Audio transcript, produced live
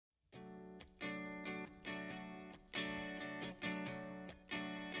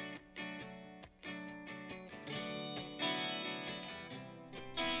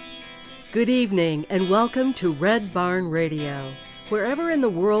Good evening and welcome to Red Barn Radio. Wherever in the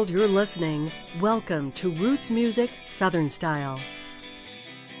world you're listening, welcome to Roots Music Southern Style.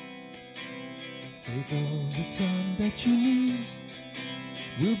 Take all the time that you need.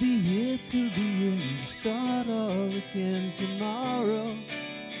 We'll be here till the end. Start all again tomorrow.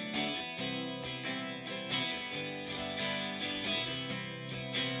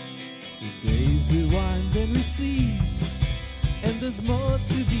 The days rewind and recede, and there's more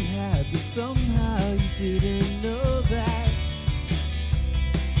to be had, but somehow you didn't know that.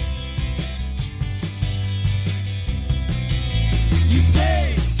 You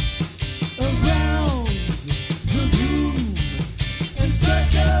pace around the room and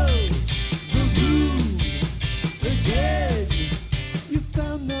circle the room again. You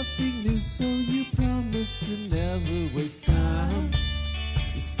found nothing new, so you promised to never waste time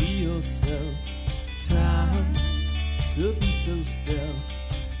to see yourself. Time to be so still.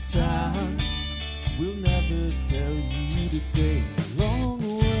 Time will never tell you to take a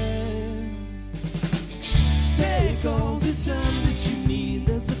long way. Take all the time that you need.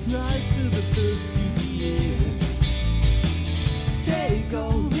 There's a price for the first to the end. Take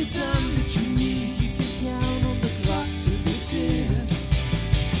all the time that you need. You can count on the clock to the 10.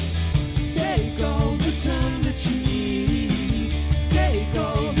 Take all the time that you need. Take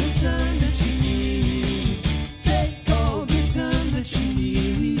all the time that you need. Take all the time that you need.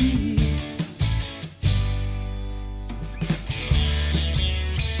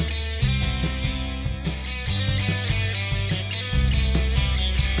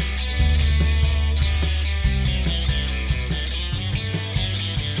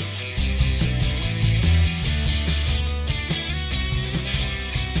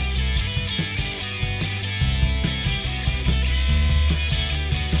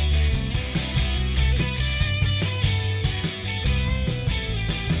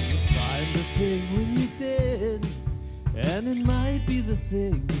 When you did, and it might be the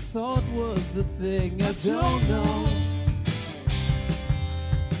thing you thought was the thing. I don't know.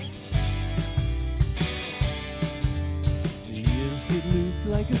 The years get looped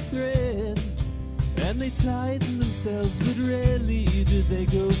like a thread, and they tighten themselves, but rarely do they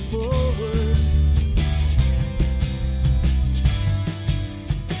go forward.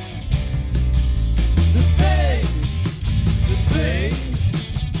 The thing, the thing.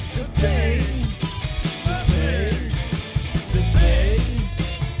 The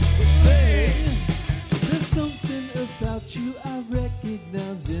thing, there's something about you I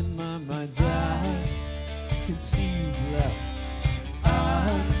recognize in my mind's eye. Can see you've left.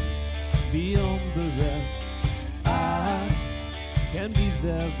 I, beyond the rest, I can be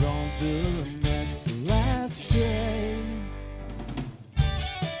there on the next last day.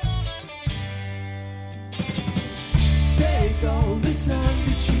 Take all the time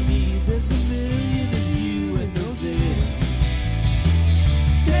that you need. There's a million of you and no there.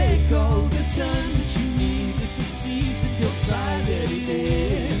 Take all the time that you need. If the season goes by, let it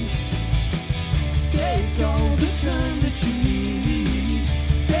end. Take all the time that you need.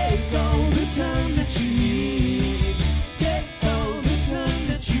 Take all the time that you need. Take all the time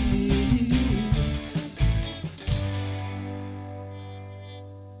that you need.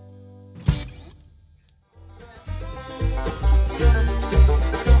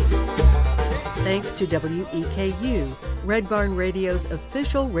 Thanks to WEKU, Red Barn Radio's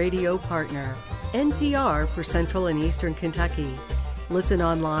official radio partner, NPR for Central and Eastern Kentucky. Listen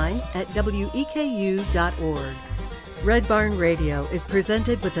online at weku.org. Red Barn Radio is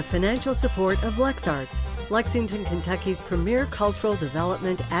presented with the financial support of LexArts, Lexington, Kentucky's premier cultural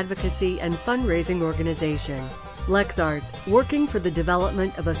development, advocacy, and fundraising organization. LexArts, working for the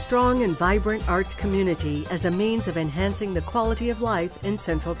development of a strong and vibrant arts community as a means of enhancing the quality of life in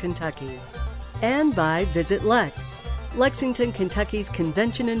Central Kentucky. And by Visit Lex, Lexington, Kentucky's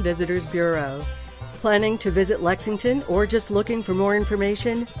Convention and Visitors Bureau. Planning to visit Lexington or just looking for more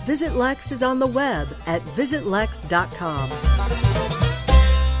information? Visit Lex is on the web at visitlex.com.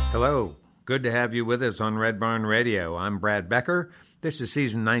 Hello. Good to have you with us on Red Barn Radio. I'm Brad Becker. This is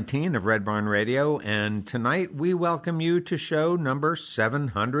season 19 of Red Barn Radio, and tonight we welcome you to show number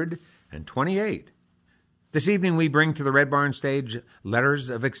 728. This evening we bring to the Red Barn stage Letters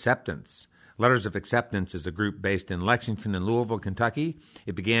of Acceptance. Letters of Acceptance is a group based in Lexington and Louisville, Kentucky.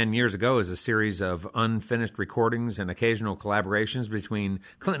 It began years ago as a series of unfinished recordings and occasional collaborations between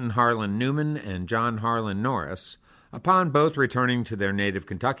Clinton Harlan Newman and John Harlan Norris. Upon both returning to their native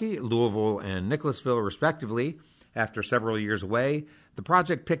Kentucky, Louisville and Nicholasville respectively, after several years away, the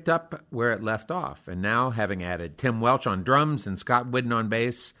project picked up where it left off, and now, having added Tim Welch on drums and Scott Whidden on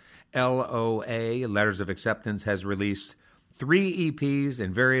bass, LOA, Letters of Acceptance, has released 3 EPs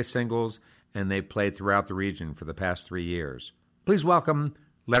and various singles, and they've played throughout the region for the past 3 years. Please welcome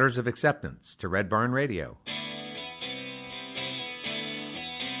Letters of Acceptance to Red Barn Radio.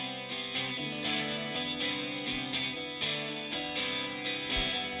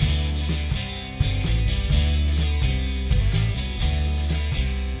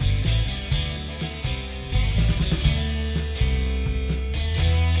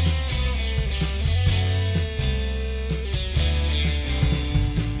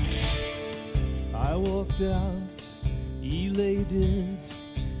 Out, elated,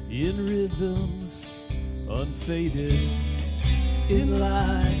 in rhythms unfaded, in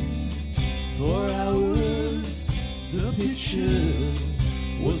line for hours. The picture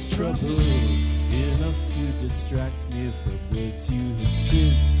was trouble enough to distract me from words you had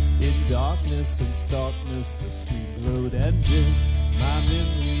sent. In darkness and starkness, the screen glowed and bent my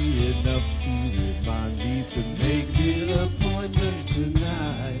memory enough to remind me to make the appointment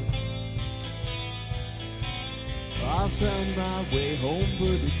tonight. I found my way home, but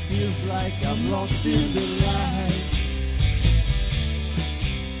it feels like I'm lost in the light.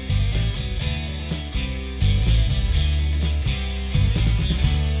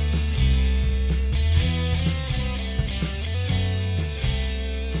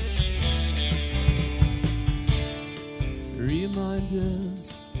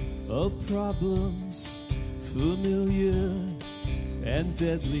 Reminders of problems, familiar and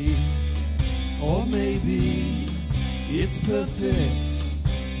deadly, or maybe it's perfect,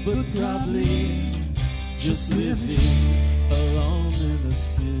 but probably just living alone in a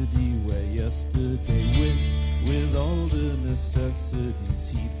city where yesterday went with all the necessities,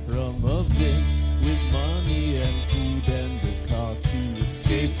 heat from a vent, with money and food and a car to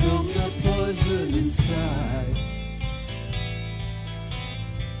escape from the poison inside.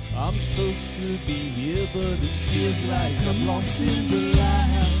 I'm supposed to be here, but it feels like I'm lost in the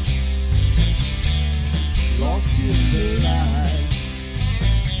light. Lost in the light,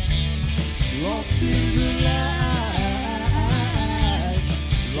 lost in the light,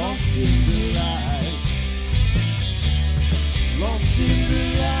 lost in the light, lost in the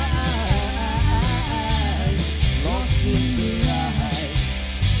light, lost in the light.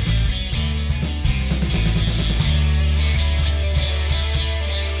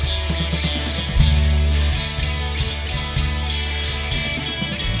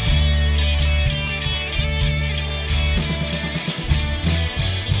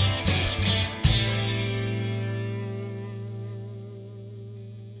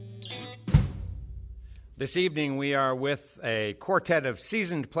 This evening, we are with a quartet of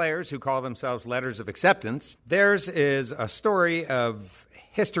seasoned players who call themselves Letters of Acceptance. Theirs is a story of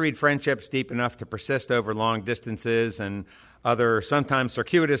historied friendships deep enough to persist over long distances and other sometimes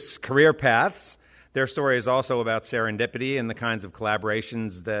circuitous career paths. Their story is also about serendipity and the kinds of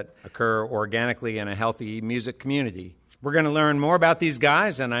collaborations that occur organically in a healthy music community. We're going to learn more about these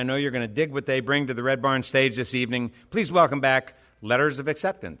guys, and I know you're going to dig what they bring to the Red Barn stage this evening. Please welcome back Letters of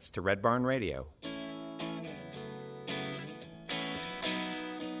Acceptance to Red Barn Radio.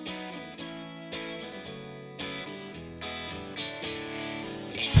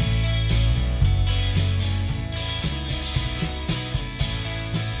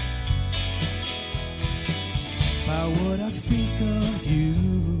 By what I think of you,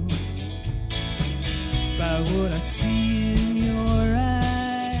 by what I see in your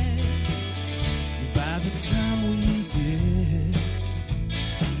eyes, by the time we get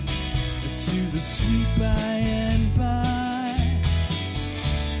to the sweet by and by,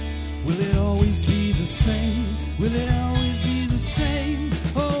 will it always be the same? Will it always be the same?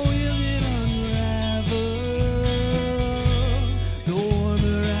 Or will it unravel? The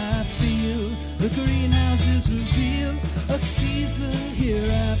warmer I feel, the greenhouses reveal a season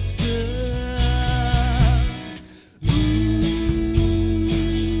hereafter.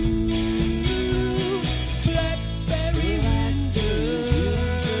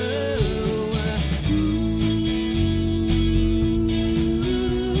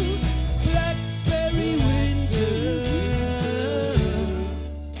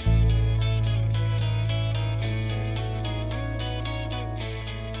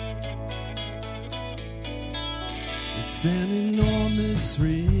 It's an enormous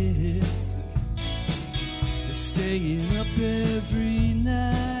risk, staying up every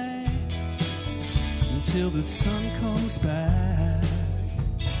night until the sun comes back,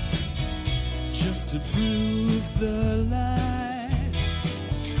 just to prove the light.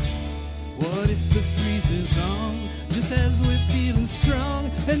 What if the freeze is on, just as we're feeling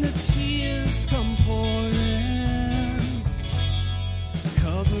strong, and the tears come pouring?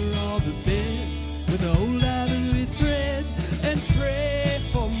 Cover all the beds with old ivory thread,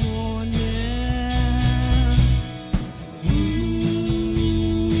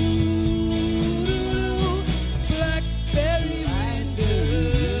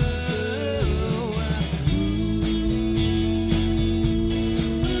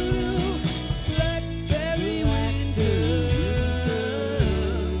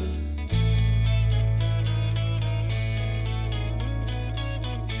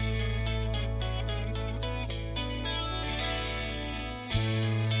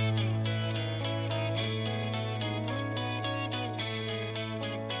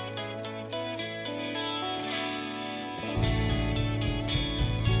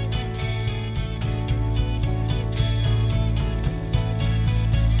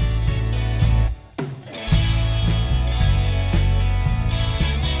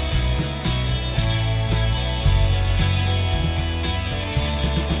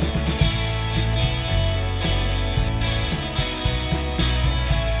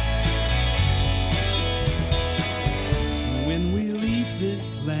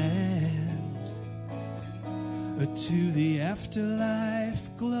 land, to the afterlife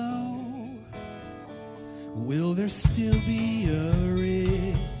glow? Will there still be a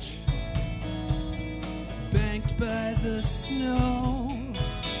ridge banked by the snow?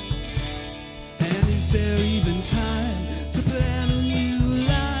 And is there even time to plan a new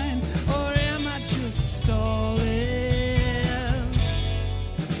line, or am I just stalling?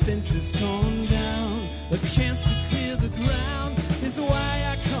 The fence is torn down, a chance to clear the ground is why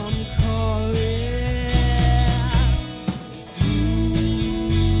I come calling.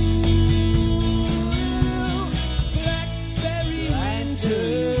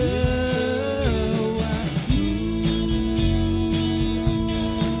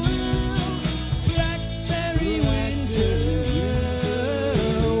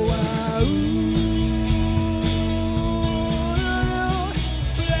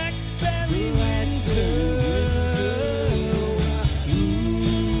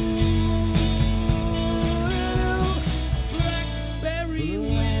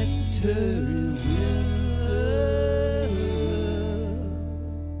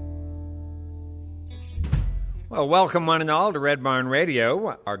 Well, welcome one and all to Red Barn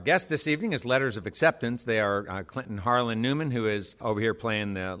Radio. Our guest this evening is Letters of Acceptance. They are Clinton Harlan Newman, who is over here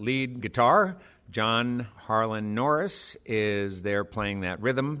playing the lead guitar. John Harlan Norris is there playing that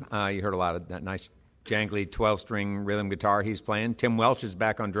rhythm. You heard a lot of that nice jangly 12-string rhythm guitar he's playing. Tim Welch is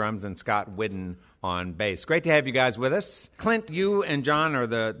back on drums and Scott Whidden on bass. Great to have you guys with us. Clint, you and John are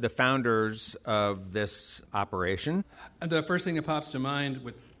the founders of this operation. The first thing that pops to mind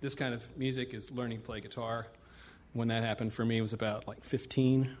with this kind of music is learning to play guitar. When that happened for me, it was about like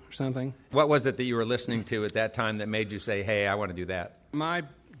 15 or something. What was it that you were listening to at that time that made you say, hey, I want to do that? My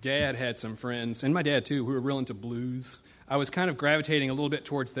dad had some friends, and my dad too, who were real into blues. I was kind of gravitating a little bit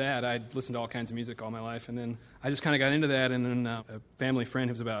towards that. I'd listened to all kinds of music all my life, and then I just kind of got into that, and then a family friend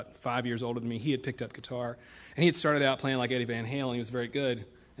who was about 5 years older than me, he had picked up guitar, and he had started out playing like Eddie Van Halen. He was very good,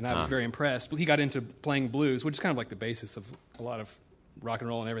 and I was very impressed. But he got into playing blues, which is kind of like the basis of a lot of rock and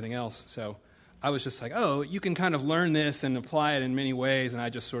roll and everything else, so I was just like, oh, you can kind of learn this and apply it in many ways, and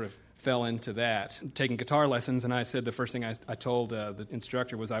I just sort of fell into that. Taking guitar lessons, and I said the first thing I told the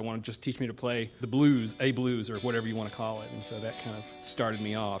instructor was I want to just teach me to play the blues, a blues, or whatever you want to call it, and so that kind of started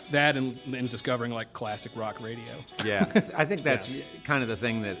me off. That and discovering, like, classic rock radio. Yeah, I think that's kind of the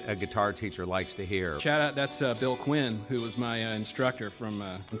thing that a guitar teacher likes to hear. Shout out, that's Bill Quinn, who was my instructor from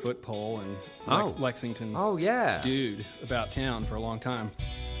Foot Pole and Lexington. Oh, yeah. Dude about town for a long time.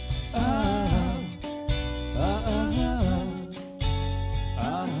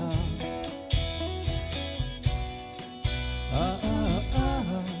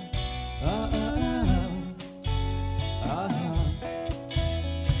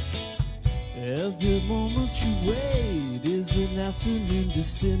 Every moment you wait is an afternoon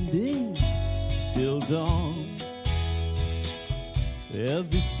descending till dawn.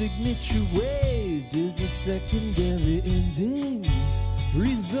 Every signature waved is a secondary ending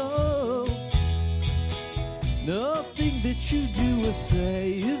result. Nothing that you do or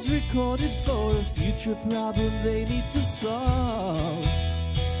say is recorded for a future problem they need to solve.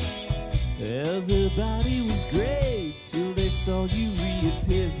 Everybody was great till they saw you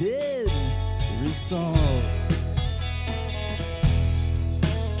reappear, then resolve.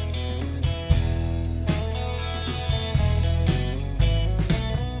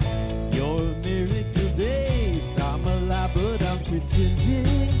 You're a miracle vase, I'm alive but I'm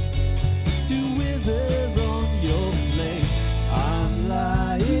pretending to wither on your flame. I'm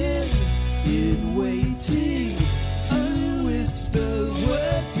lying in waiting to whisper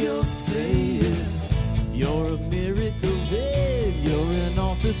words you're saying. You're a miracle babe, you're an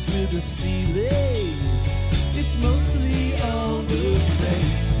office with a ceiling. It's mostly all the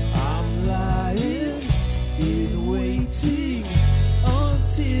same. I'm lying in waiting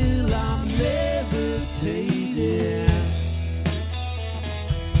until I'm levitating.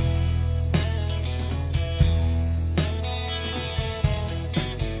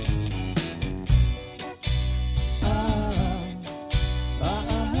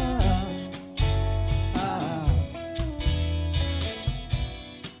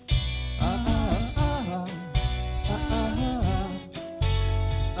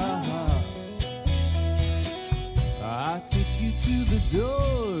 To the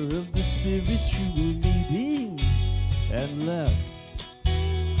door of the spiritual meeting and left.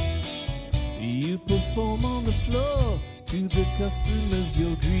 You perform on the floor to the customers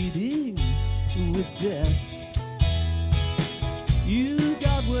you're greeting with death. You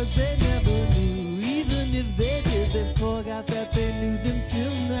got words they never knew, even if they did, they forgot that they knew them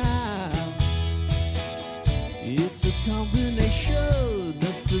till now. It's a combination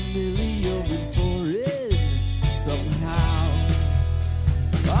of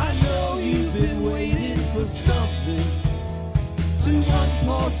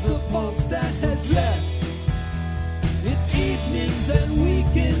force the pulse that has left. It's evenings and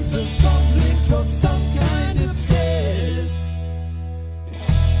weekends of bumbling towards some kind of death.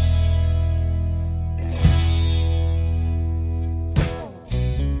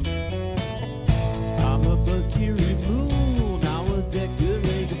 I'm a Mercury moon, our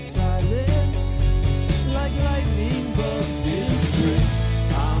decorated silence, like lightning bugs in spring.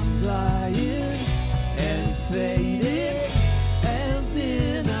 I'm lying and fading, and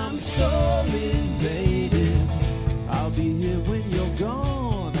then I'm so invaded. I'll be here when you're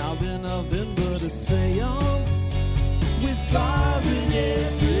gone. I'll be nothing but a seance with fire in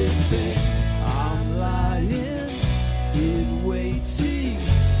everything. I'm lying in waiting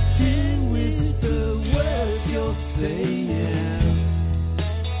to whisper words you're saying.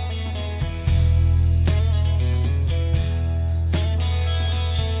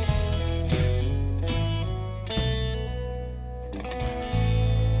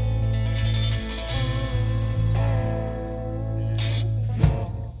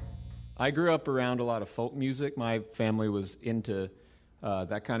 I grew up around a lot of folk music. My family was into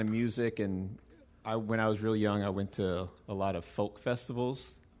that kind of music, and when I was really young, I went to a lot of folk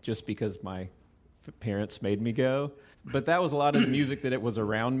festivals just because my parents made me go. But that was a lot of the music that it was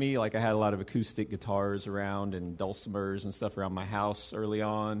around me. Like I had a lot of acoustic guitars around and dulcimers and stuff around my house early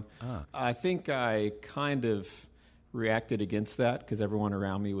on. I think I kind of reacted against that because everyone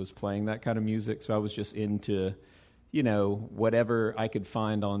around me was playing that kind of music, so I was just into whatever I could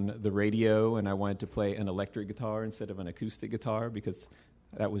find on the radio, and I wanted to play an electric guitar instead of an acoustic guitar because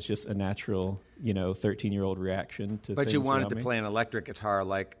that was just a natural, 13-year-old reaction to But things you wanted around to me. play an electric guitar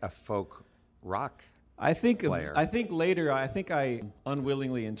like a folk rock I think player. later, I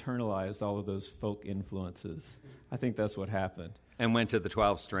unwillingly internalized all of those folk influences. I think that's what happened. And went to the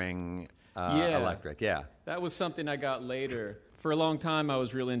 12-string electric, yeah. That was something I got later. For a long time, I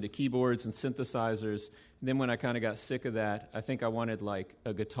was real into keyboards and synthesizers. And then when I kind of got sick of that, I think I wanted like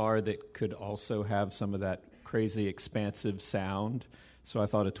a guitar that could also have some of that crazy expansive sound. So I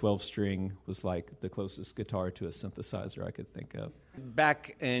thought a 12-string was like the closest guitar to a synthesizer I could think of.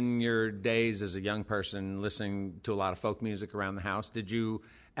 Back in your days as a young person listening to a lot of folk music around the house, did you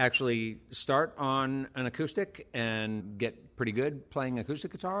actually start on an acoustic and get pretty good playing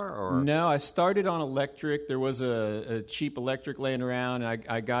acoustic guitar? Or No, I started on electric. There was a cheap electric laying around, and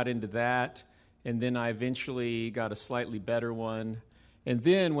I got into that. And then I eventually got a slightly better one. And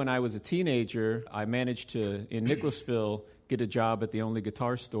then when I was a teenager, I managed to, in Nicholasville, get a job at the only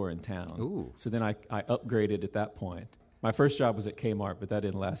guitar store in town. Ooh. So then I upgraded at that point. My first job was at Kmart, but that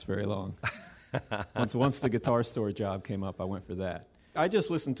didn't last very long. Once the guitar store job came up, I went for that. I just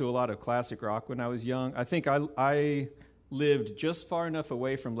listened to a lot of classic rock when I was young. I think I lived just far enough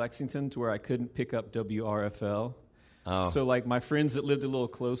away from Lexington to where I couldn't pick up WRFL. Oh. So, like, my friends that lived a little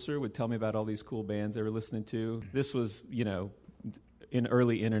closer would tell me about all these cool bands they were listening to. This was, in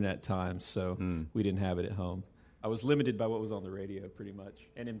early internet times, so we didn't have it at home. I was limited by what was on the radio, pretty much,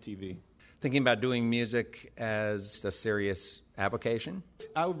 and MTV. Thinking about doing music as a serious avocation?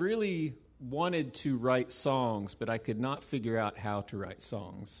 I really wanted to write songs, but I could not figure out how to write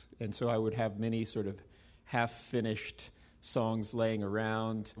songs. And so I would have many sort of half-finished songs laying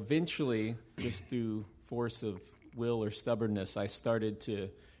around. Eventually, just through force of will or stubbornness, I started to,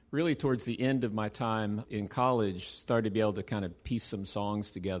 really towards the end of my time in college, started to be able to kind of piece some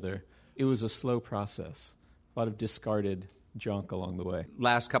songs together. It was a slow process, a lot of discarded junk along the way.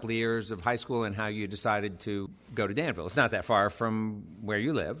 Last couple of years of high school and how you decided to go to Danville. It's not that far from where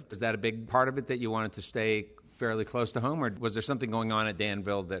you live. Was that a big part of it, that you wanted to stay fairly close to home, or was there something going on at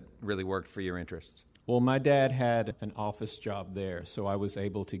Danville that really worked for your interests? Well, my dad had an office job there, so I was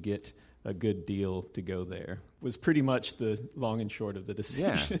able to get a good deal to go there. It was pretty much the long and short of the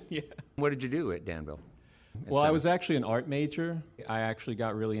decision. Yeah. What did you do at Danville? Well, I was actually an art major. I actually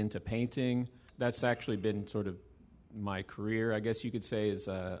got really into painting. That's actually been sort of my career, I guess you could say, is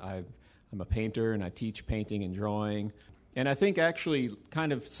I'm a painter and I teach painting and drawing. And I think actually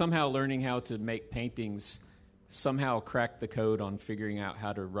kind of somehow learning how to make paintings somehow cracked the code on figuring out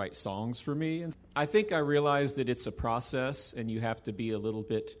how to write songs for me. And I think I realized that it's a process and you have to be a little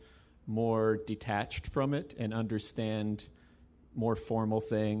bit more detached from it and understand more formal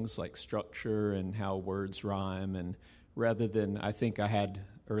things like structure and how words rhyme. And rather than, I think I had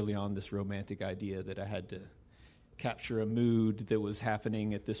early on this romantic idea that I had to capture a mood that was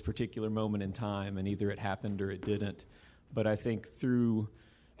happening at this particular moment in time, and either it happened or it didn't. But I think through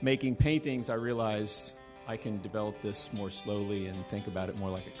making paintings, I realized I can develop this more slowly and think about it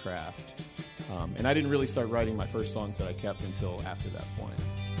more like a craft. And I didn't really start writing my first songs that I kept until after that point.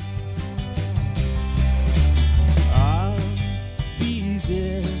 I'll be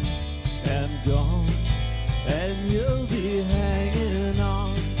dead and gone, and you'll be hanging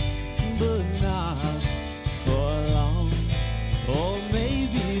on, but not for long, or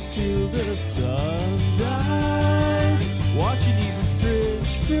maybe till the sun dies, watching even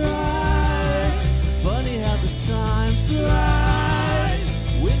French fries. Funny how the time flies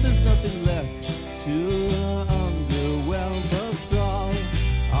when there's nothing left to underwhelm us all.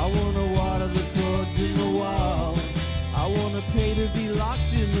 I wanna water the cords in the wall, I wanna pay to be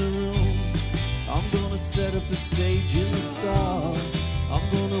locked in the room. I'm gonna set up a stage in the stall, I'm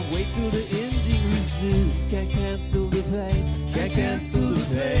gonna wait till the ending resumes. Can't cancel the pain, can't cancel the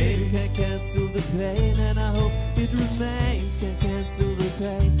pain, can't cancel the pain, and I hope it remains. Can't cancel the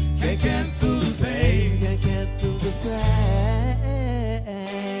pain, can't cancel the pain, can't cancel the pain.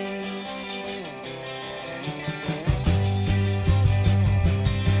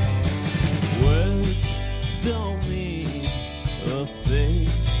 Words don't mean a thing,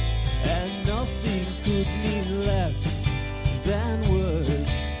 and nothing could mean less than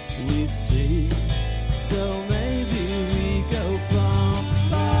words we see. So maybe we go bum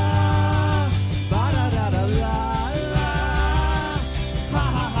ba ba da da da la la ha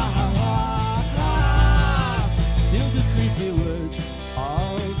ha ha ha ha ha, till the creepy words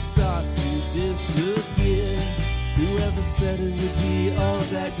all start to disappear. Whoever said it would be all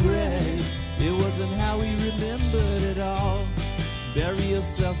that great, it wasn't how we remembered it all. Bury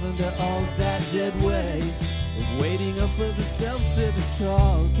yourself under all that dead weight of waiting up for the self-service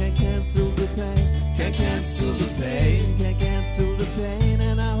call. Can't cancel the pain, can't cancel the pain, can't cancel the pain,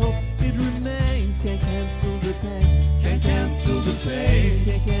 and I hope it remains. Can't cancel the pain, can't cancel the pain,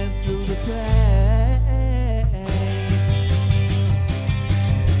 can't cancel the pain.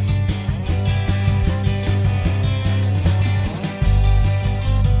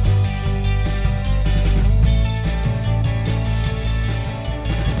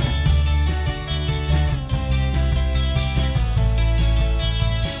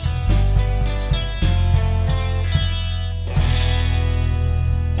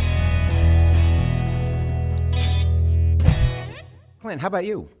 Clint, how about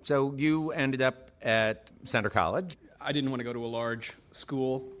you? So you ended up at Center College. I didn't want to go to a large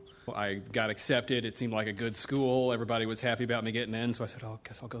school. I got accepted. It seemed like a good school. Everybody was happy about me getting in, so I said, oh, I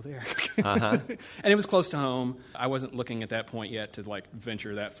guess I'll go there. And it was close to home. I wasn't looking at that point yet to, like,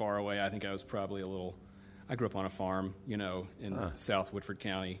 venture that far away. I think I was probably I grew up on a farm, in South Woodford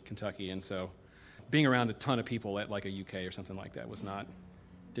County, Kentucky, and so being around a ton of people at, like, a UK or something like that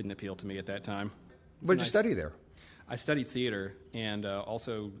didn't appeal to me at that time. What did you study there? I studied theater and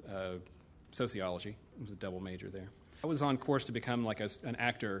also sociology. I was a double major there. I was on course to become like an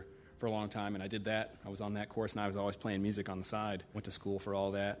actor for a long time, and I did that. I was on that course, and I was always playing music on the side. Went to school for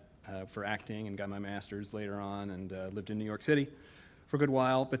all that, for acting, and got my master's later on, and lived in New York City for a good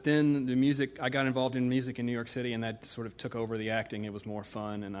while. But then I got involved in music in New York City, and that sort of took over the acting. It was more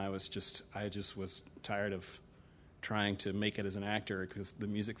fun, and I just was tired of trying to make it as an actor because the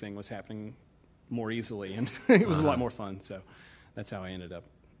music thing was happening more easily, and it was a lot more fun. So that's how I ended up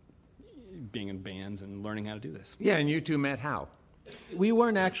being in bands and learning how to do this. Yeah, and you two met how? We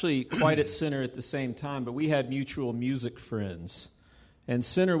weren't actually quite at Center at the same time, but we had mutual music friends. And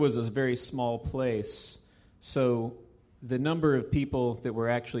Center was a very small place, so the number of people that were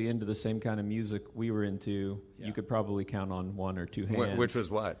actually into the same kind of music we were into, you could probably count on one or two hands. Which was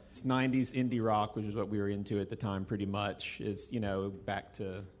what? It's 90s indie rock, which is what we were into at the time pretty much. It's, back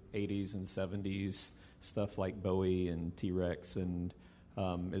to 80s and 70s, stuff like Bowie and T-Rex, and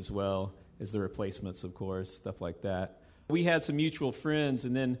as well as the Replacements, of course, stuff like that. We had some mutual friends,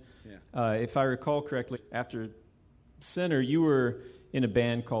 and then, if I recall correctly, after Center, you were in a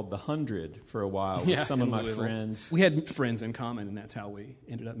band called The 100 for a while with some of my friends. We had friends in common, and that's how we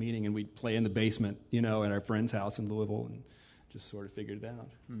ended up meeting, and we'd play in the basement, at our friend's house in Louisville, and just sort of figured it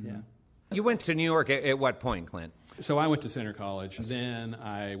out. Mm-hmm. Yeah. You went to New York at what point, Clint? So I went to Center College. Then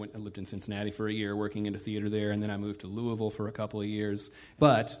I lived in Cincinnati for a year, working into theater there, and then I moved to Louisville for a couple of years.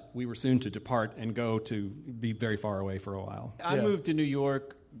 But we were soon to depart and go to be very far away for a while. I moved to New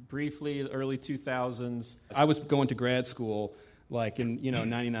York briefly, early 2000s. I was going to grad school like in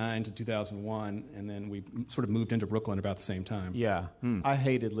 99 to 2001, and then we sort of moved into Brooklyn about the same time. Yeah. I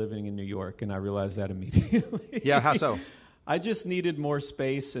hated living in New York, and I realized that immediately. Yeah, how so? I just needed more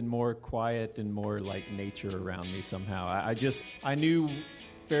space and more quiet and more like nature around me somehow. I knew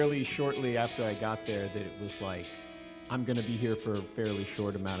fairly shortly after I got there that it was like, I'm going to be here for a fairly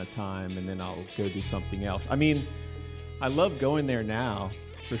short amount of time and then I'll go do something else. I mean, I love going there now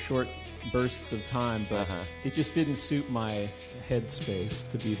for short bursts of time, but it just didn't suit my headspace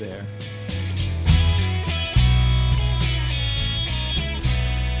to be there.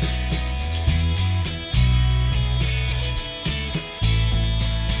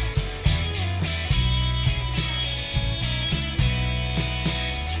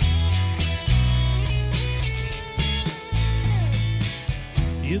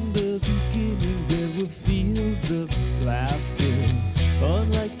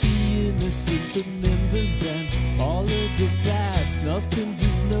 the members and all of the bats. Nothing's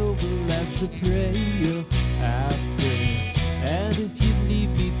as noble as the prayer you're after. And if you need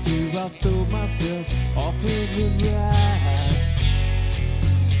me to, I'll throw myself off of the raft.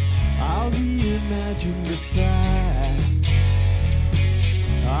 I'll reimagine the facts.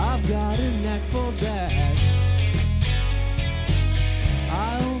 I've got a knack for that.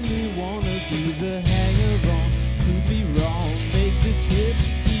 I only wanna be the hanger-on. Prove me wrong, make the trip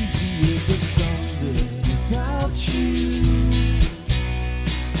easier. But something about you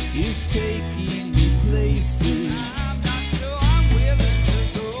is taking me places I'm not sure I'm willing to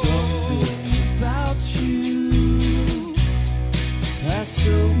go. Something about you has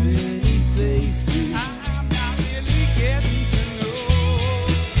so many faces I'm not really getting to know.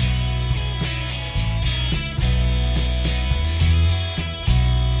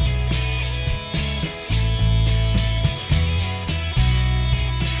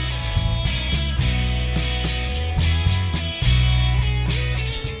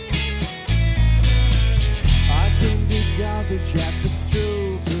 Garbage at the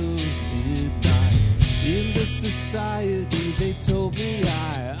stroke of midnight. In the society they told me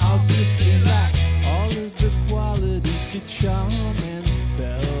I obviously lack all of the qualities to charm and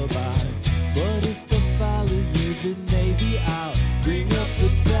spellbind. But if I follow you, then maybe I'll bring up the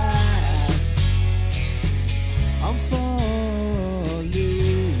back. I'm falling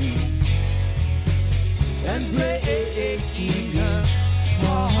and breaking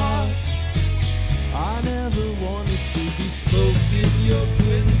apart. I never wanted to be smoking your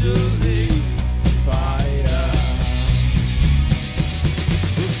dwindling fire.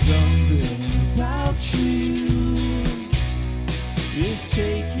 There's something about you is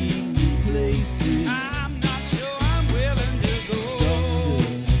taking me places I'm not sure I'm willing to go.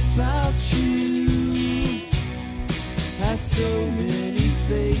 Something about you has so many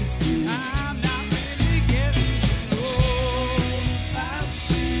faces I'm not really getting to know about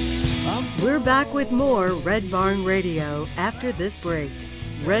you. We're back with more Red Barn Radio after this break.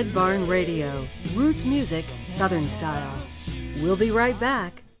 Red Barn Radio, roots music, Southern style. We'll be right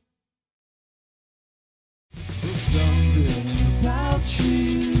back. Something about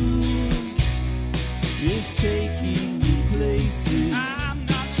you is taking me places I'm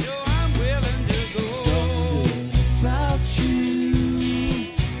not sure I'm willing to go. Something about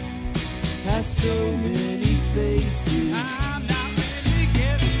you has so many faces I'm not really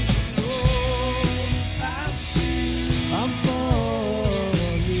getting to know about you. I'm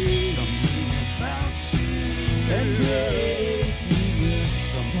falling. Something about you and breaking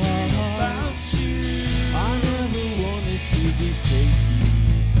something about you. I never wanted to be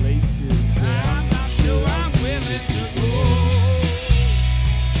taking places where I'm not sure I'm willing to go.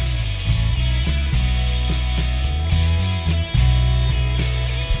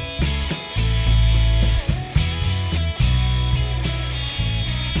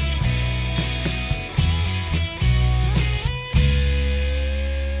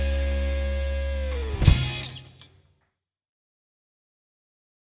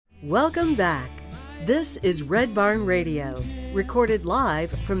 Welcome back. This is Red Barn Radio, recorded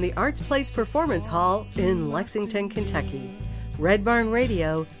live from the Arts Place Performance Hall in Lexington, Kentucky. Red Barn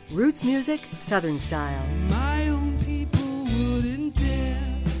Radio, roots music, Southern style. My own people wouldn't dare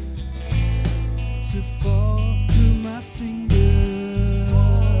to fall through my fingers.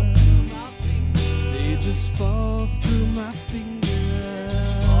 They just fall through my fingers.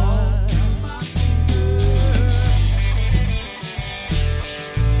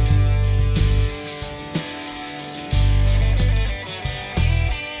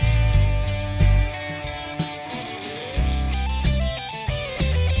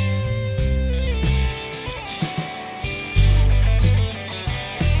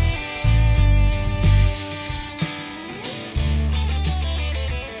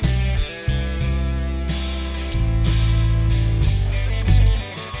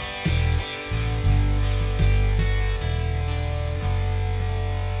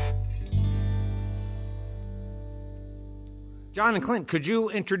 John and Clint, could you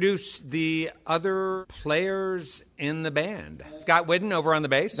introduce the other players in the band? Scott Whidden over on the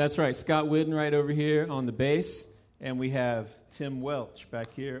bass. That's right, Scott Whidden right over here on the bass, and we have Tim Welch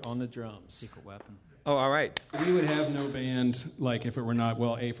back here on the drums. Secret weapon. Oh, all right. We would have no band, like, if it were not,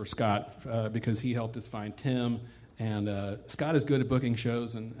 well, A, for Scott, because he helped us find Tim, and Scott is good at booking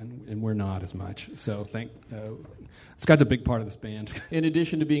shows, and we're not as much. So Scott's a big part of this band. In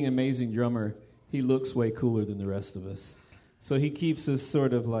addition to being an amazing drummer, he looks way cooler than the rest of us. So he keeps us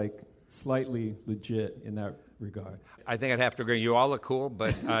sort of like slightly legit in that regard. I think I'd have to agree. You all look cool,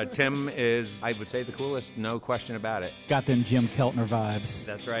 but Tim is, I would say, the coolest, no question about it. Got them Jim Keltner vibes.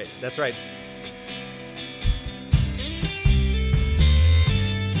 That's right. That's right.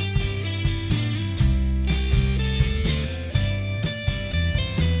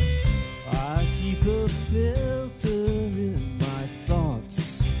 I keep a filter in my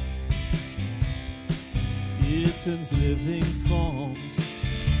thoughts. It turns living forms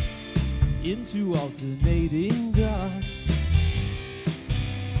into alternating dots.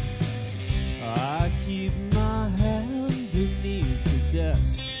 I keep my hand beneath the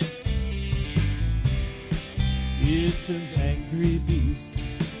desk. It turns angry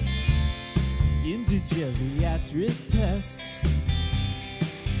beasts into geriatric pests.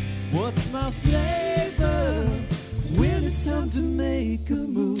 What's my flavor when it's time to make a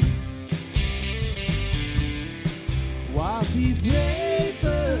move? Why be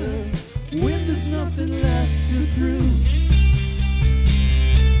braver when there's nothing left to prove?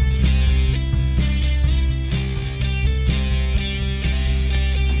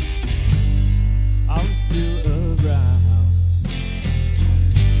 I'm still around,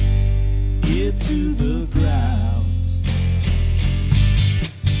 ear to the ground.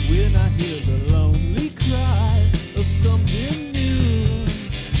 When I hear the lonely cry of something new,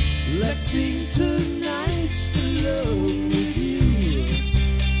 Lexington nights alone with you.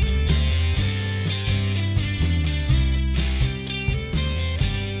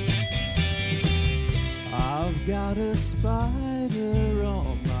 I've got a spider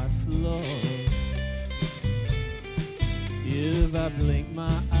on my floor. If I blink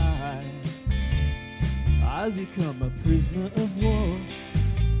my eye, I'll become a prisoner of war.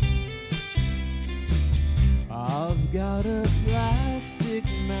 I've got a plastic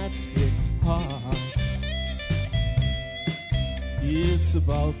matchstick heart. It's a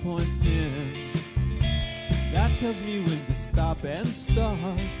ballpoint pen that tells me when to stop and start.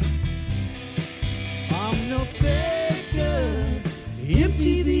 I'm no faker,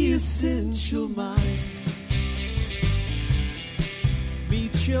 empty the essential mind.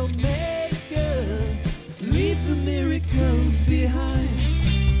 Meet your maker, leave the miracles behind.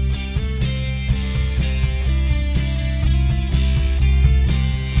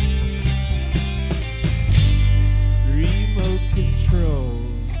 Remote control,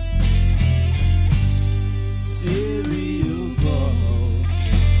 serial ball,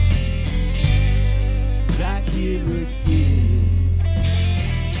 back here again,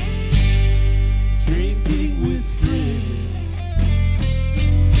 drinking with friends,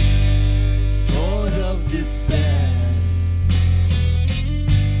 bored of this band,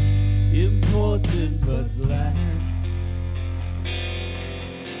 important but bland.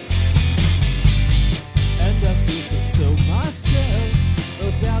 And I feel so myself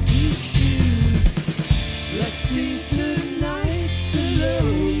about these shoes. Lexington nights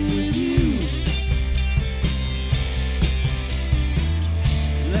alone with you.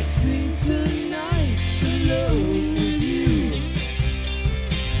 Lexington nights alone with you.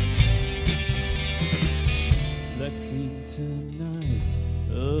 Lexington nights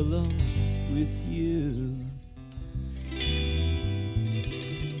alone with you.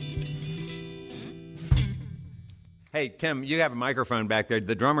 Hey, Tim, you have a microphone back there.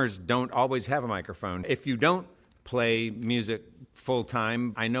 The drummers don't always have a microphone. If you don't play music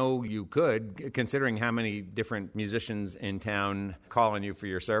full-time, I know you could, considering how many different musicians in town call on you for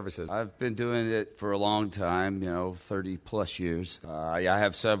your services. I've been doing it for a long time, 30-plus years. I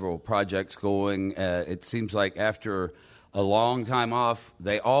have several projects going. It seems like after a long time off,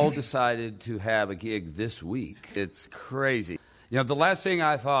 they all decided to have a gig this week. It's crazy. The last thing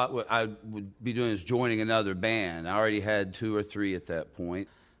I thought I would be doing is joining another band. I already had 2 or 3 at that point.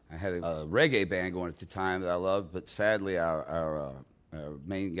 I had a reggae band going at the time that I loved, but sadly our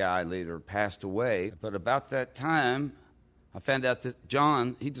main guy later passed away. But about that time, I found out that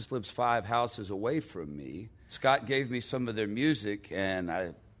John, he just lives 5 houses away from me. Scott gave me some of their music, and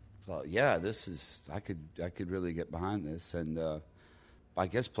I thought, yeah, I could really get behind this. And I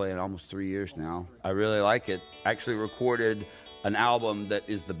guess playing almost 3 years now. I really like it. Actually recorded an album that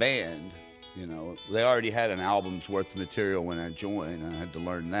is the band. They already had an album's worth of material when I joined, and I had to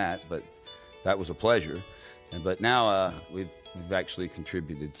learn that, but that was a pleasure. But now we've actually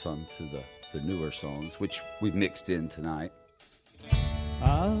contributed some to the newer songs, which we've mixed in tonight.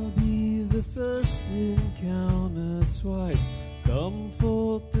 I'll be the first encounter twice. Come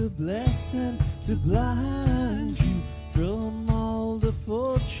forth to bless and to blind you from all the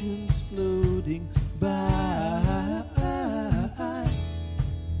fortunes floating by.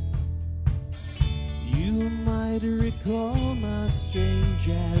 You might recall my strange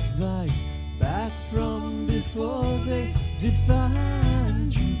advice back from before they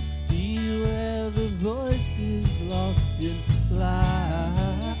defined you. Beware the voices lost in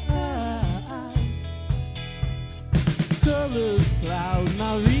light.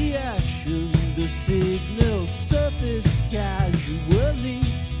 signal surface casually.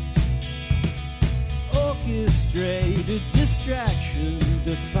 Orchestrated distraction,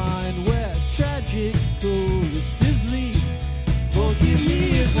 define where tragic choruses lead. Forgive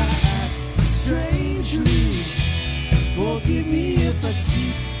me if I act strangely. Forgive me if I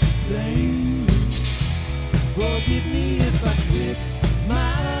speak plainly. Forgive me if I quit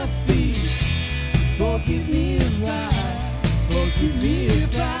my feet. Forgive me if forgive me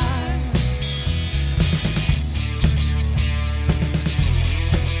if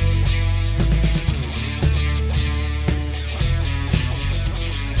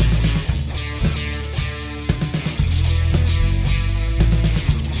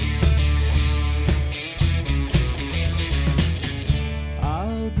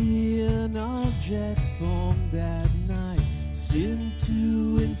I'll be an object formed that night, sin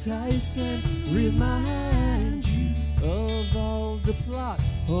to entice and remind you of all the plot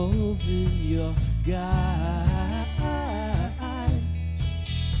holes in your guide.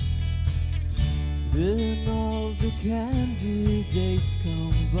 Then all the candidates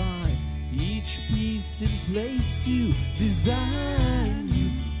combine, each piece in place to design you.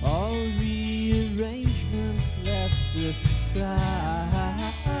 All rearrangements left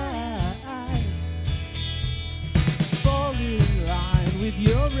aside. Fall in line with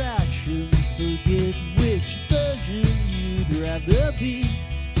your actions, forget which version you'd rather be.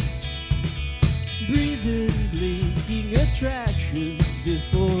 Breathing, blinking attractions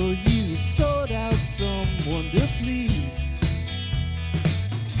before you sort out someone to please.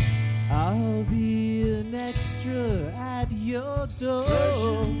 I'll be an extra at your door.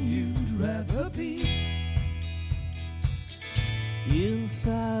 Version you'd rather be.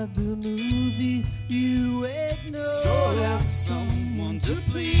 Inside the movie you ignore. Sort out someone to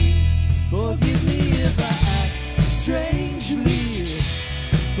please. Forgive me if I act strangely.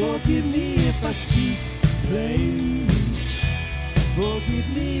 Forgive me if I speak plainly. Forgive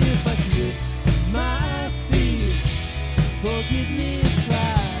me if I slip my feet. Forgive me if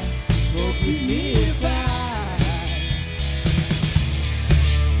forgive me if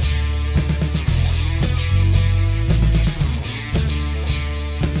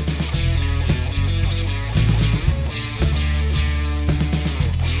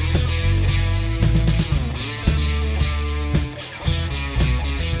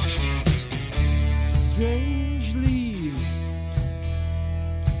strangely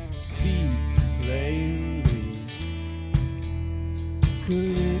speak plainly.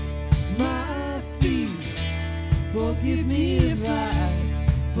 Correct my feet. Forgive me if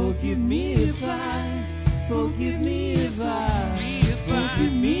forgive me if forgive me if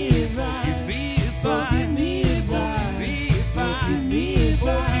forgive me if forgive me if forgive me if forgive me if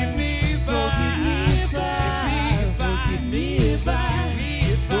forgive me if forgive me if forgive me if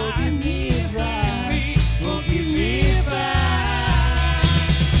forgive me if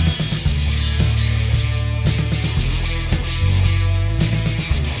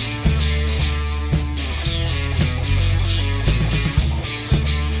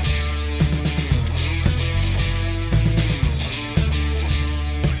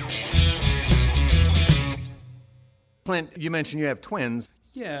Clint, you mentioned you have twins.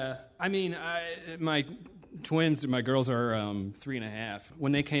 Yeah, I mean, my twins, my girls are 3.5.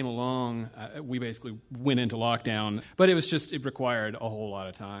 When they came along, we basically went into lockdown, but it required a whole lot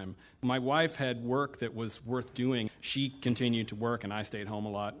of time. My wife had work that was worth doing. She continued to work, and I stayed home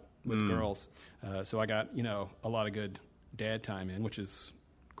a lot with the girls. So I got, a lot of good dad time in, which is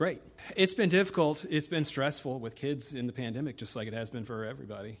great. It's been difficult. It's been stressful with kids in the pandemic, just like it has been for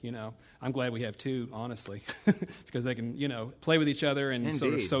everybody. I'm glad we have two, honestly, because they can, play with each other and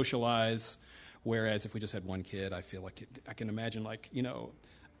sort of socialize. Whereas if we just had one kid, I feel like I can imagine,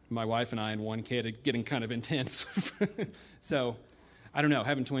 my wife and I and one kid getting kind of intense. So, I don't know.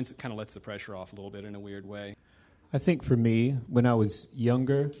 Having twins kind of lets the pressure off a little bit in a weird way. I think for me, when I was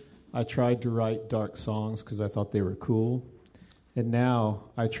younger, I tried to write dark songs because I thought they were cool. And now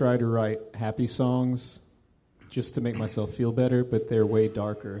I try to write happy songs just to make myself feel better, but they're way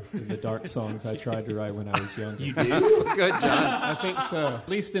darker than the dark songs I tried to write when I was younger. You do? Good, John. I think so, at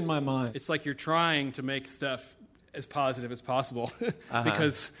least in my mind. It's like you're trying to make stuff as positive as possible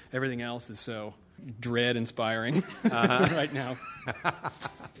because everything else is so dread-inspiring right now.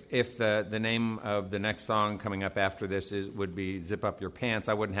 If the name of the next song coming up after this would be Zip Up Your Pants,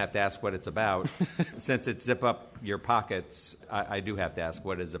 I wouldn't have to ask what it's about. Since it's Zip Up Your Pockets, I do have to ask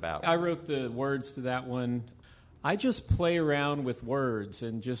what it's about. I wrote the words to that one. I just play around with words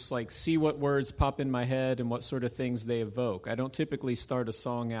and just see what words pop in my head and what sort of things they evoke. I don't typically start a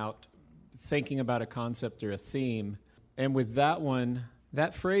song out thinking about a concept or a theme. And with that one,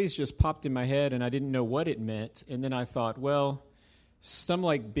 That phrase just popped in my head, and I didn't know what it meant. And then I thought, well, some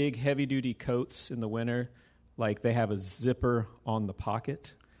like big heavy-duty coats in the winter, like they have a zipper on the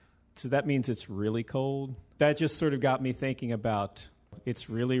pocket. So that means it's really cold. That just sort of got me thinking about it's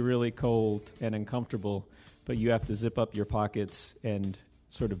really, really cold and uncomfortable, but you have to zip up your pockets and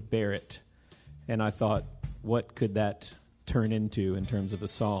sort of bear it. And I thought, what could that turn into in terms of a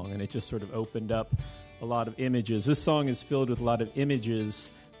song? And it just sort of opened up a lot of images. This song is filled with a lot of images,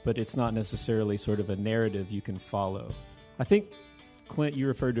 but it's not necessarily sort of a narrative you can follow. I think, Clint, you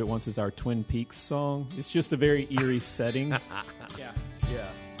referred to it once as our Twin Peaks song. It's just a very eerie setting. Yeah.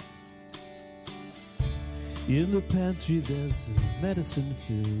 In the pantry there's a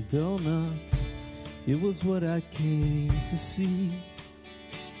medicine-filled donut. It was what I came to see.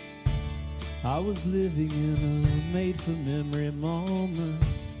 I was living in a made-for-memory moment.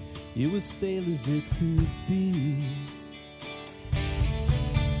 It was stale as it could be.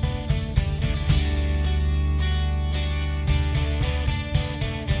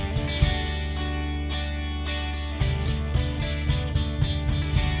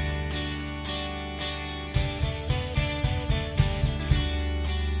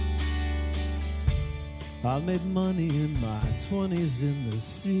 I made money in my 20s in the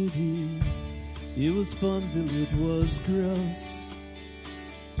city. It was fun till it was gross.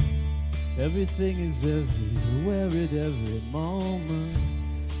 Everything is everywhere at every moment.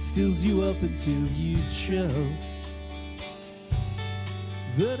 Fills you up until you choke.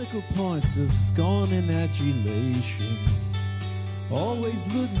 Vertical points of scorn and adulation always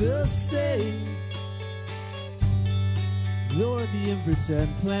look the same. Lower the inputs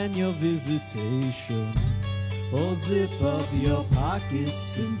and plan your visitation, or zip up your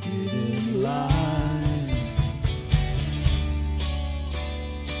pockets and get in line.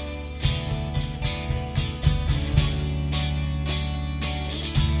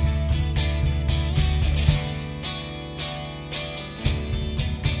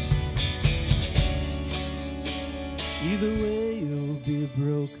 Either way you'll be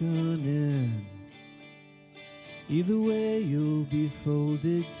broken in. Either way you'll be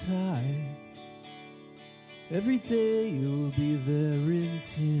folded tight. Every day you'll be there in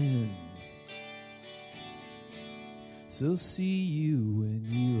tin. So see you when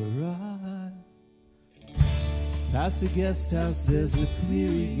you arrive. Past the guest house there's a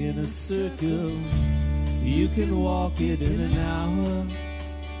clearing in a circle. You can walk it in an hour.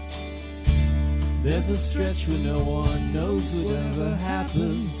 There's a stretch where no one knows whatever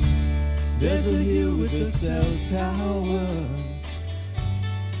happens. There's a hill with a cell tower.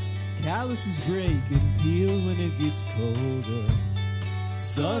 Calluses break and peel when it gets colder.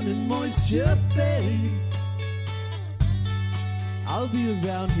 Sun and moisture fade. I'll be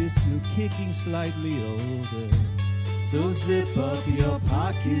around here still kicking slightly older. So zip up your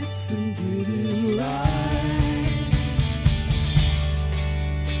pockets and get in line.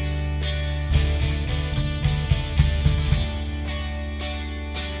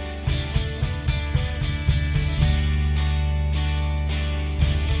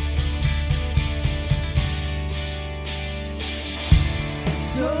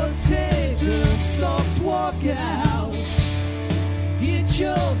 So take a soft walk out. Get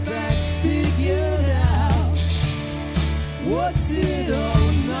your facts figured out. What's it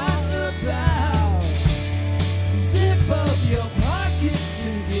all not about? Zip up your pockets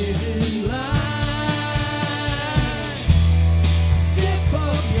and get in line. Zip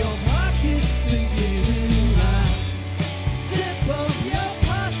up your pockets and get in line. Zip up your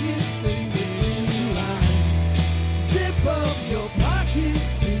pockets and get in line. Zip up your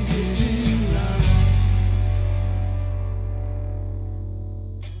pockets and get in line.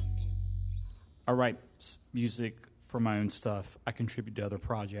 I write music for my own stuff. I contribute to other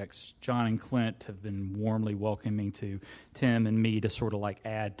projects. John and Clint have been warmly welcoming to Tim and me to sort of like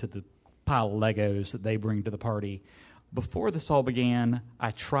add to the pile of Legos that they bring to the party. Before this all began,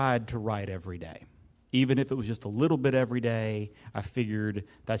 I tried to write every day. Even if it was just a little bit every day, I figured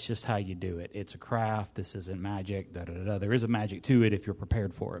that's just how you do it. It's a craft. This isn't magic. Da-da-da-da. There is a magic to it if you're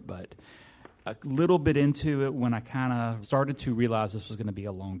prepared for it, but a little bit into it, when I kind of started to realize this was going to be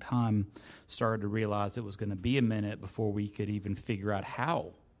a long time, started to realize it was going to be a minute before we could even figure out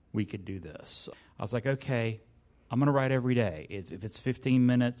how we could do this. I was like, okay, I'm going to write every day. If it's 15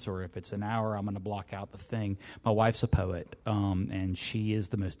 minutes or if it's an hour, I'm going to block out the thing. My wife's a poet, and she is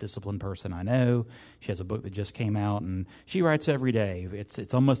the most disciplined person I know. She has a book that just came out, and she writes every day.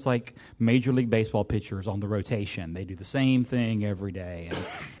 It's almost like Major League Baseball pitchers on the rotation. They do the same thing every day. And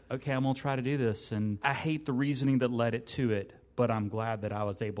okay, I'm going to try to do this. And I hate the reasoning that led it to it, but I'm glad that I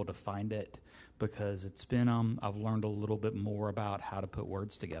was able to find it because it's been I've learned a little bit more about how to put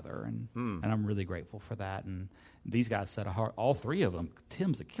words together, and I'm really grateful for that. And these guys set a hard, all three of them.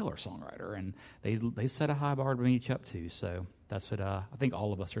 Tim's a killer songwriter, and they set a high bar to meet up to. So that's what I think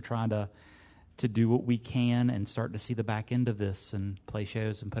all of us are trying to do what we can and start to see the back end of this and play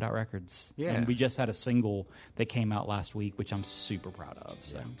shows and put out records. Yeah. And we just had a single that came out last week, which I'm super proud of.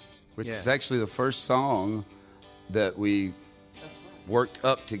 So. Yeah. Which is actually the first song that we worked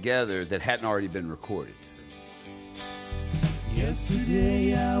up together that hadn't already been recorded.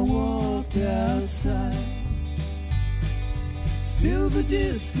 Yesterday I walked outside, silver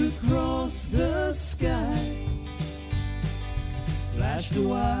disc across the sky, flashed a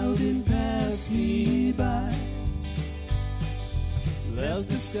wild and passed me by,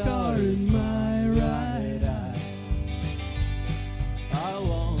 left a scar in my right eye. I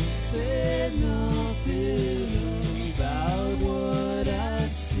won't say nothing about what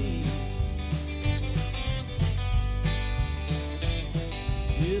I've seen.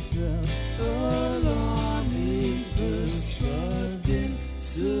 It felt alarming first, but then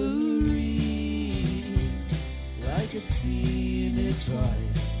serene, like I'd seen it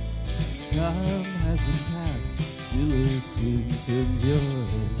twice. Time hasn't passed till it's winter's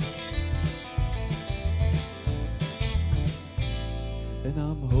yours, and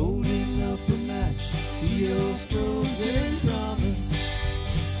I'm holding up a match to your frozen promise.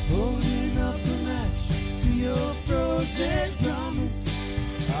 Holding up a match to your frozen promise.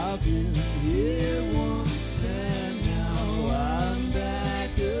 I've been here once and now I'm back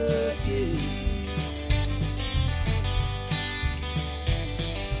again.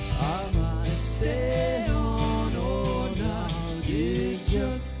 I might stay on or not, it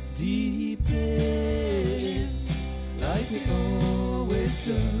just depends, like it always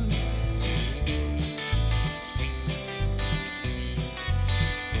does.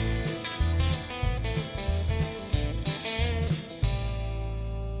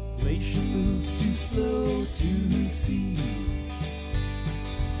 Glacier moves too slow to see,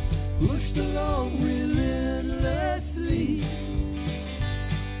 pushed along relentlessly,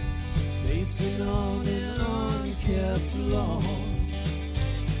 pacing on and unkept long,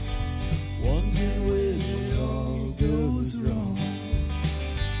 wondering where it all goes wrong.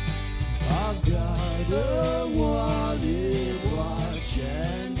 I've got a wallet, watch,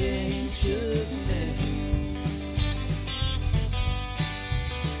 and ancient name.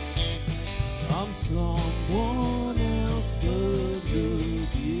 I'm someone else, but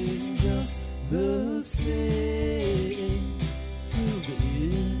looking just the same till the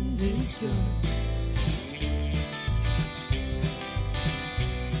end is done.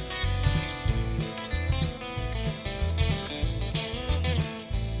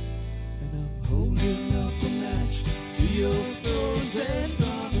 And I'm holding up a match to your frozen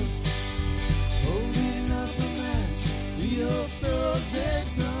promise. Holding up a match to your frozen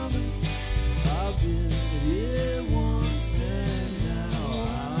promise. I've been here once and now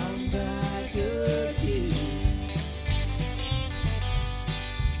I'm back again.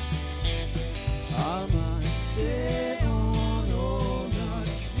 I might stay on or not,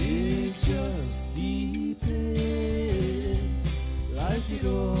 it just depends, like it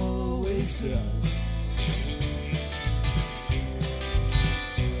always does.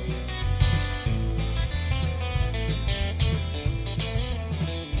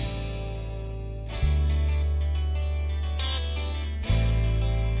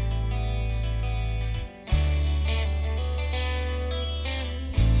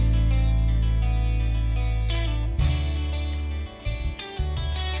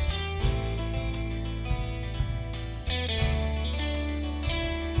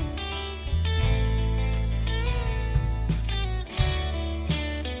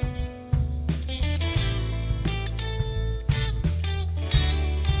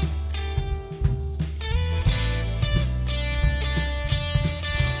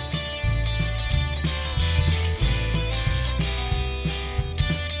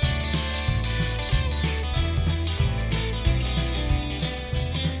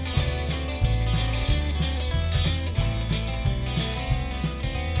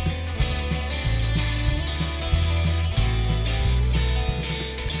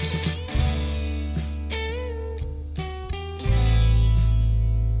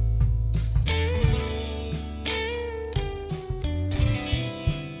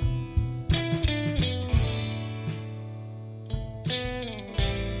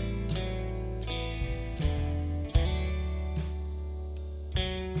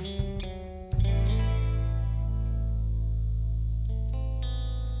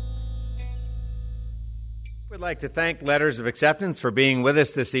 would like to thank Letters of Acceptance for being with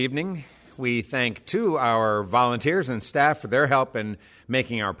us this evening. We thank, too, our volunteers and staff for their help in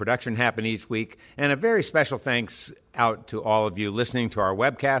making our production happen each week. And a very special thanks out to all of you listening to our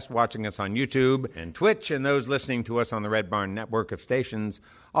webcast, watching us on YouTube and Twitch, and those listening to us on the Red Barn network of stations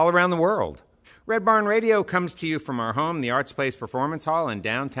all around the world. Red Barn Radio comes to you from our home, the Arts Place Performance Hall in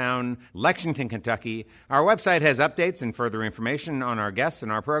downtown Lexington, Kentucky. Our website has updates and further information on our guests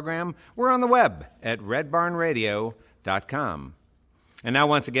and our program. We're on the web at redbarnradio.com. And now,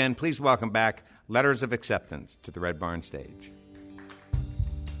 once again, please welcome back Letters of Acceptance to the Red Barn stage.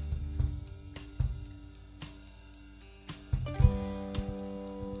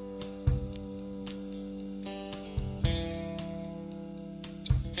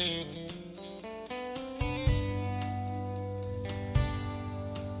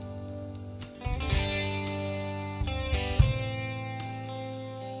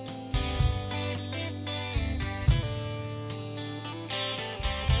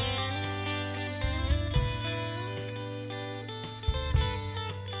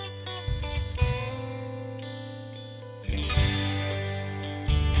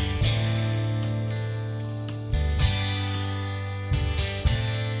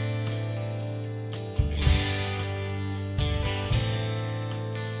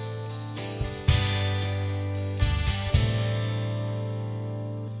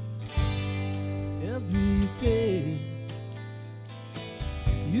 Every day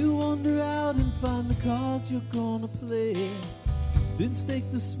you wander out and find the cards you're gonna play, then stake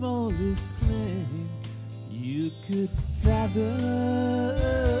the smallest claim you could fathom.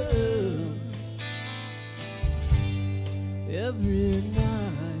 Every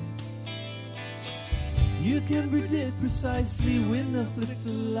night you can predict precisely when to flick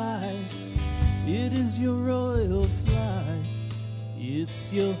the light. It is your royal flight,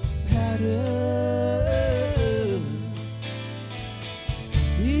 it's your pattern.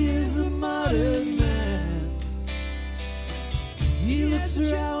 He is a modern man. He looks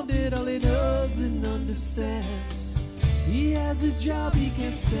around at all he knows and understands. He has a job he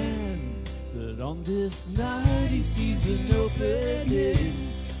can't stand, but on this night he sees an opening.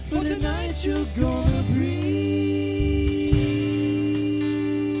 For tonight you're gonna breathe.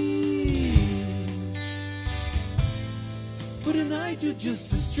 For tonight you're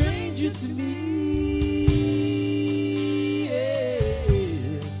just a stranger to me. Yeah.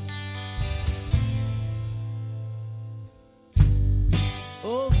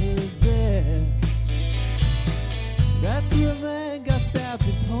 Over there, that's where a man got stabbed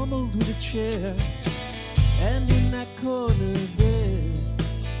and pummeled with a chair. And in that corner there,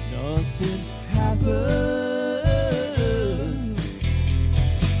 nothing happened.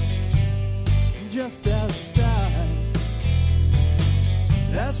 Just outside,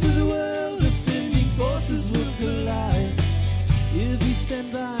 that's where the world defending forces will collide. If you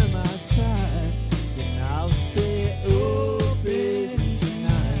stand by my side, then I'll stay open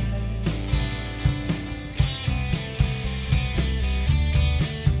tonight.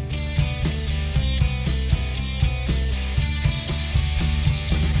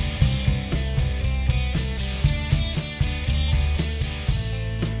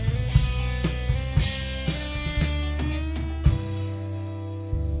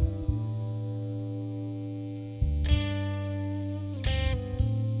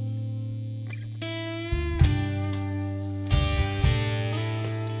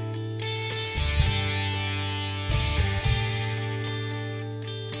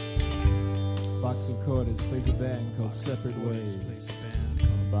 Box of Quarters plays a band called Separate Ways.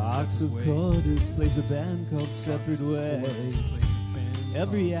 Box of Quarters plays a band called Separate Ways.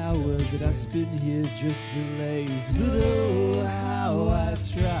 Every hour that I spend here just delays, but oh, how I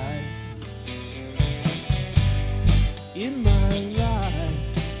try. In my life,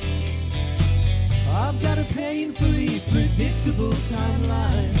 I've got a painfully predictable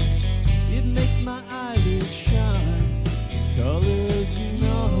timeline. It makes my eyelids shine in colors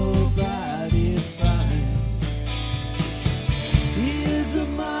nobody finds. He is a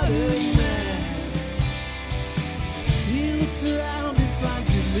modern man. He looks around and finds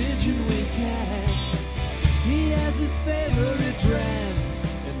religion we can. He has his favorite brands,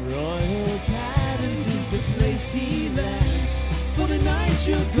 and royal patterns is the place he lands. For tonight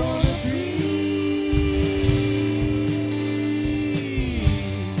you're gonna breathe.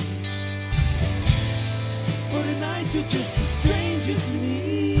 For tonight you're just a stranger to me.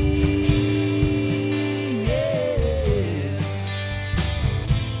 Yeah.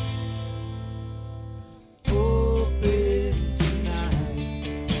 Open tonight.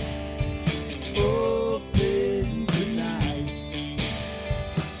 Open tonight.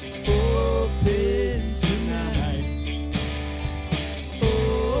 Open tonight.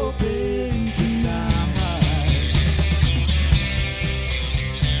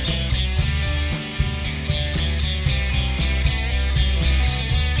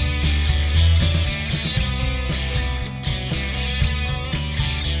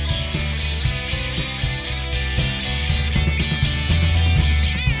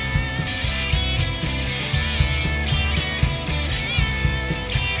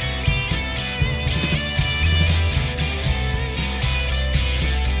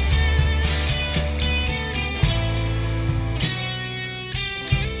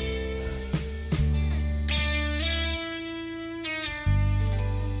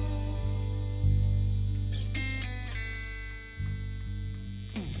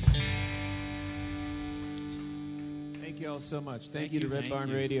 you all so much. Thank you to Red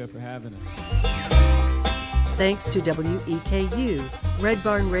Barn Radio for having us. Thanks to WEKU, Red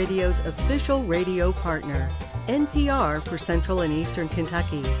Barn Radio's official radio partner, NPR for Central and Eastern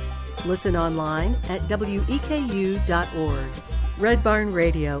Kentucky. Listen online at weku.org. Red Barn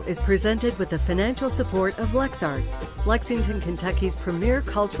Radio is presented with the financial support of LexArts, Lexington, Kentucky's premier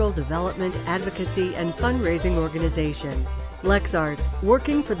cultural development, advocacy, and fundraising organization. LexArts,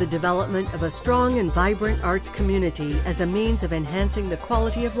 working for the development of a strong and vibrant arts community as a means of enhancing the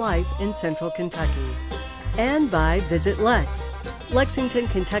quality of life in Central Kentucky. And by Visit Lex, Lexington,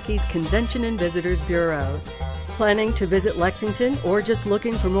 Kentucky's Convention and Visitors Bureau. Planning to visit Lexington or just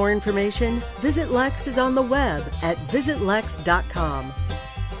looking for more information? Visit Lex is on the web at visitlex.com.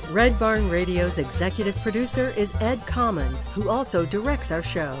 Red Barn Radio's executive producer is Ed Commons, who also directs our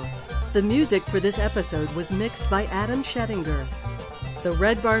show. The music for this episode was mixed by Adam Schettinger. The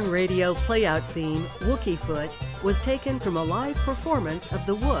Red Barn Radio playout theme, Wookie Foot, was taken from a live performance of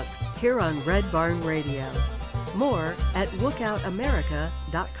the Wooks here on Red Barn Radio. More at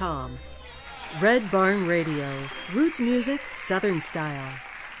WookOutAmerica.com. Red Barn Radio, roots music, Southern style.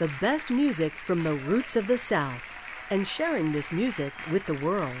 The best music from the roots of the South, and sharing this music with the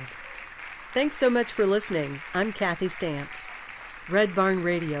world. Thanks so much for listening. I'm Kathy Stamps. Red Barn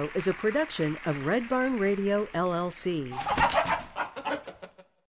Radio is a production of Red Barn Radio, LLC.